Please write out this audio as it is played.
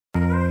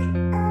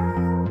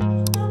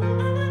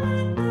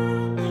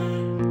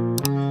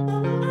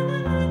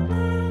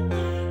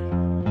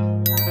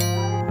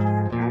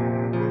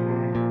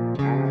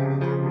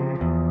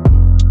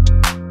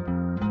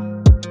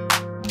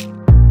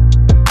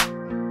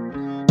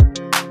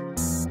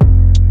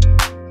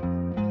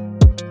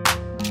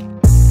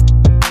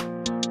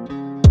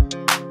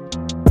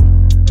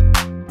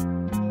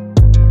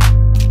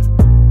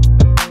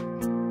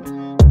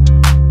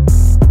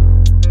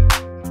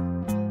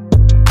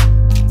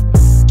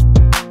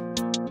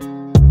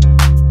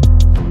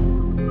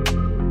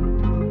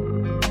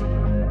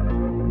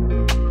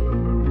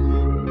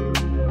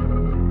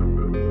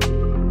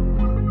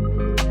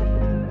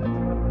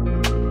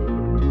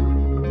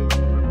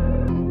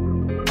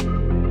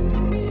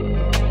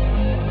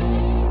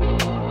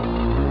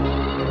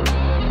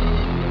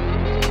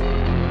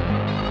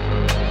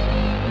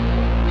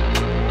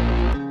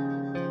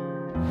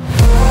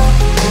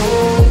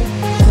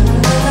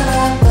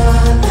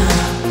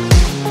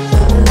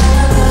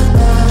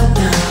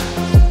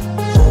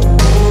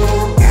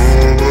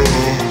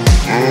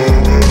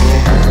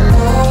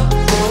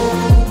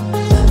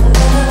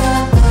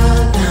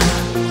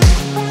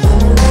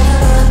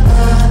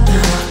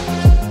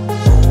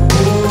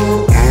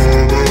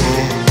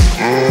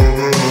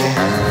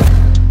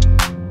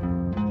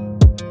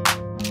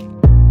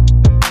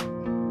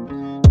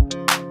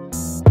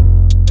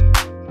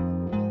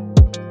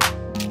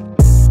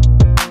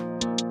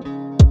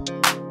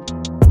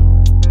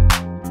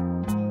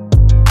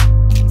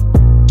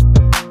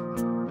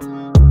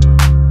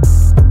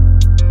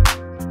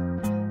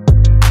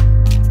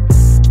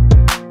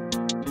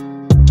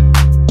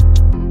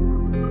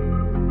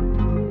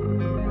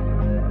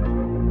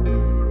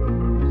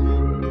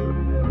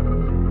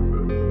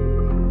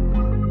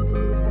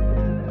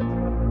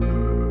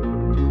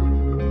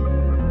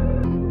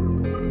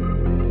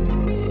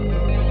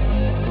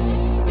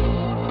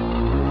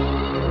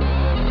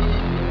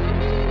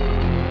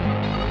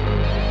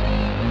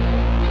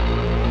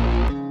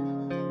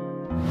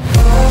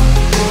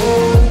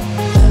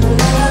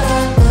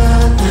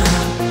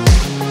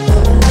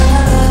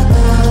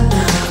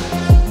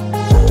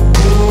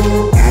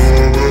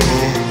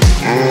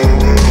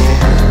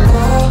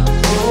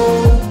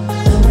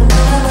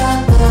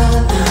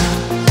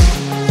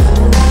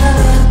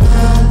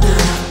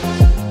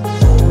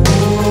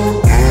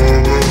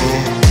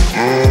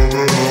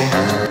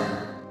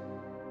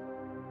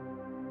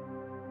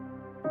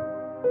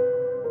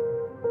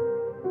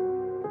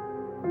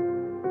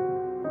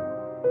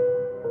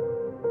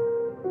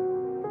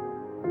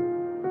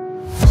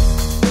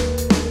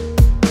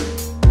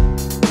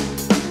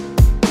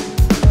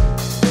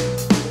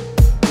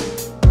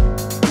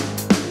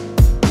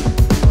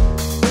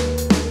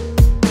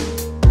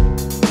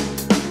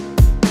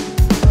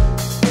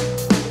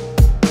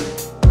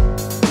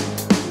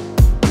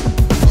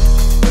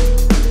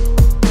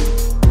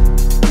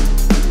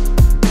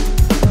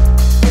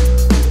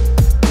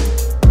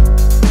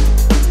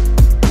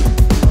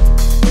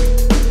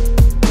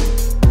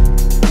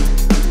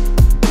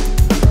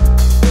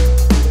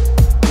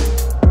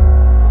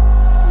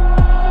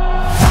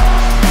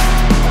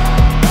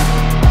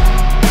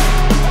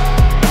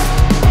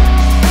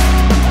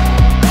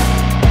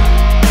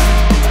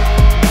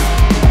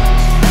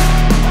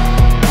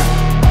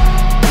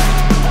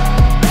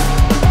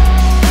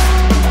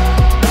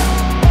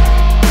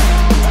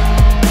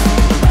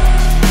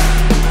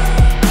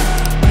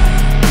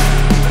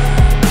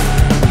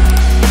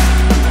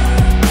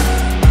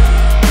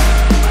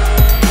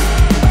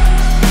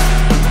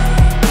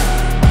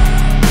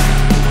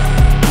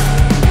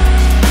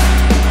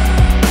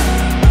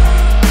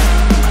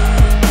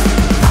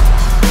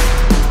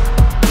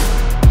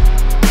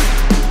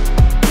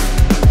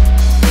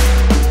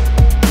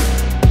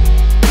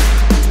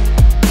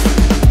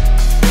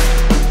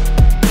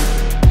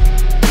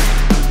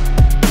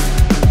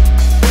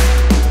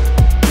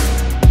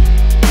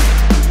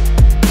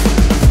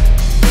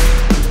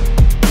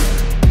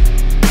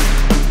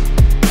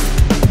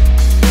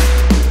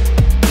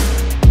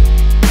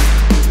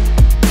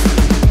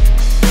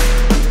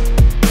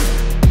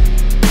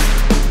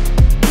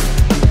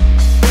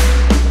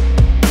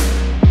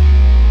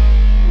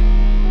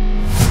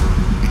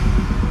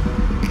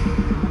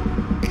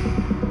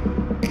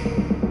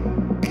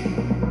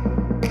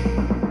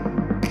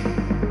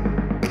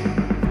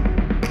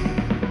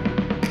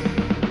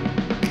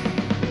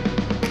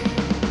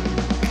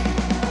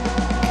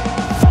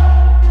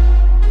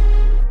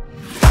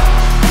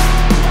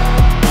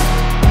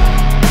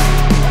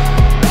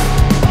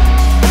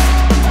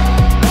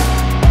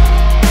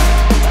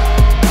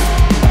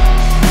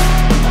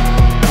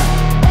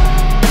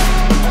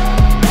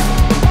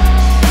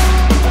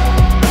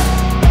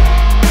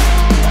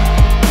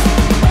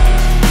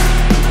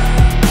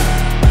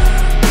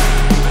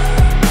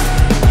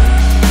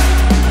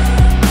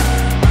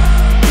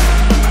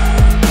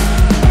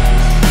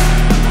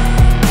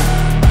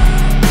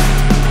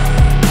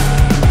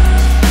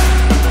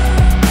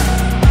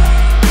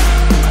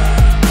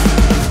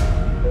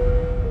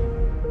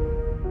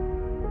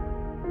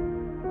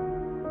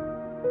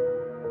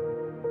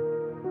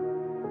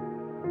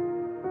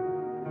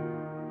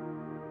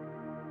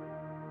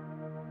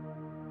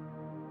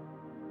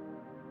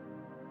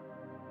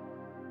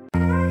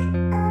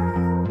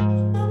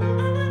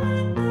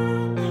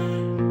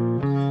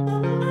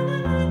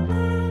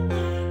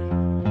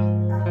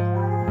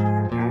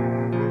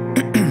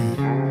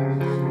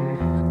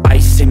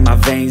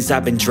veins,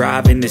 I've been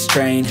driving this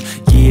train.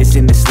 Years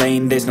in this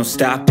lane, there's no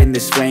stopping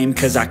this flame.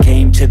 Cause I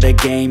came to the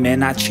game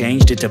and I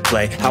changed it to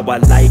play how I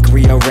like,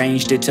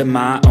 rearranged it to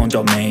my own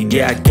domain.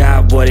 Yeah, I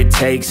got what it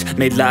takes,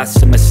 made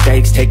lots of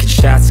mistakes, taking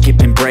shots,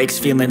 skipping breaks,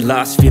 feeling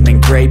lost, feeling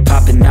great,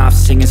 popping off,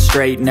 singing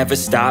straight, never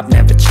stopped,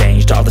 never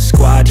changed. All the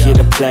squad here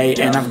to play,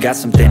 and I've got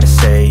something to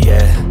say,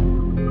 yeah.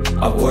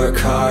 I work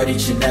hard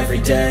each and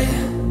every day,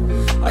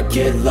 I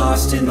get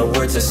lost in the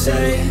words I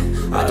say.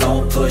 I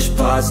don't push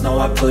pause, no,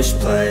 I push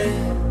play.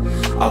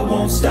 I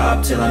won't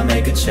stop till I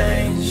make a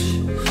change.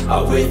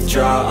 I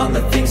withdraw on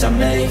the things I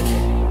make.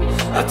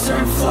 I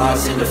turn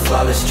flaws into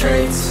flawless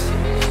traits.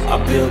 I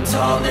build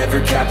tall, never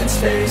capped in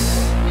space.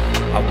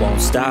 I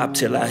won't stop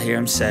till I hear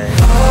him say, oh,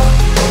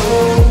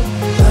 oh,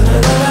 la la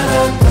la la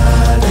la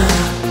la,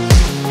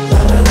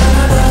 la la la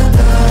la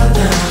la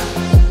la,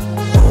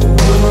 oh,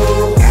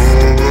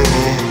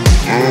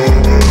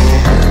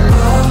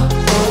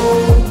 oh,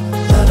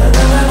 la la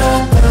la la la la,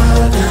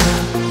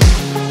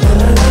 la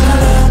la la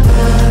la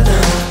la,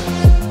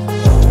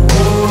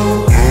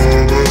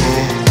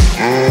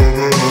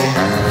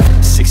 oh,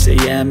 6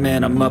 a.m.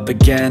 and I'm up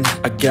again.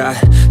 I got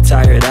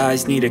tired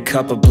eyes, need a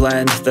cup of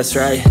blend. That's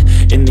right,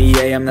 in the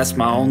AM, that's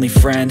my only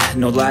friend.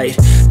 No light,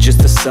 just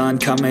the sun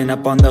coming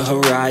up on the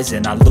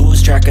horizon. I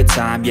lose track of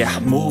time, yeah, I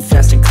move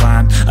fast and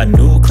climb a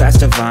new class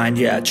divine,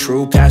 yeah,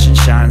 true passion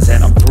shines.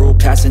 And I'm through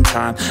passing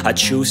time, I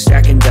choose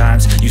stacking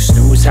dimes. You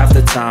snooze half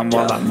the time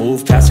while I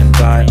move passing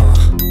by.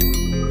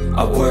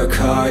 I work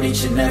hard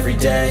each and every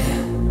day,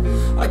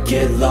 I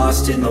get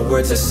lost in the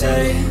words I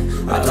say.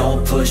 I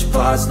don't push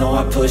pause, no,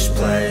 I push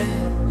play.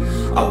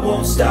 I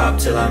won't stop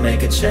till I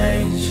make a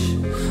change.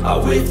 I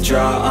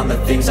withdraw on the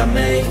things I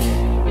make.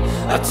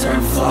 I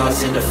turn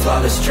flaws into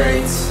flawless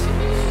traits.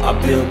 I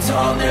build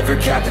tall, never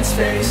capped in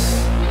space.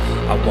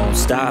 I won't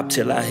stop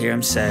till I hear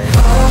him say, oh,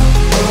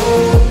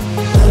 oh,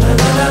 la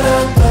la la la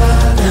la.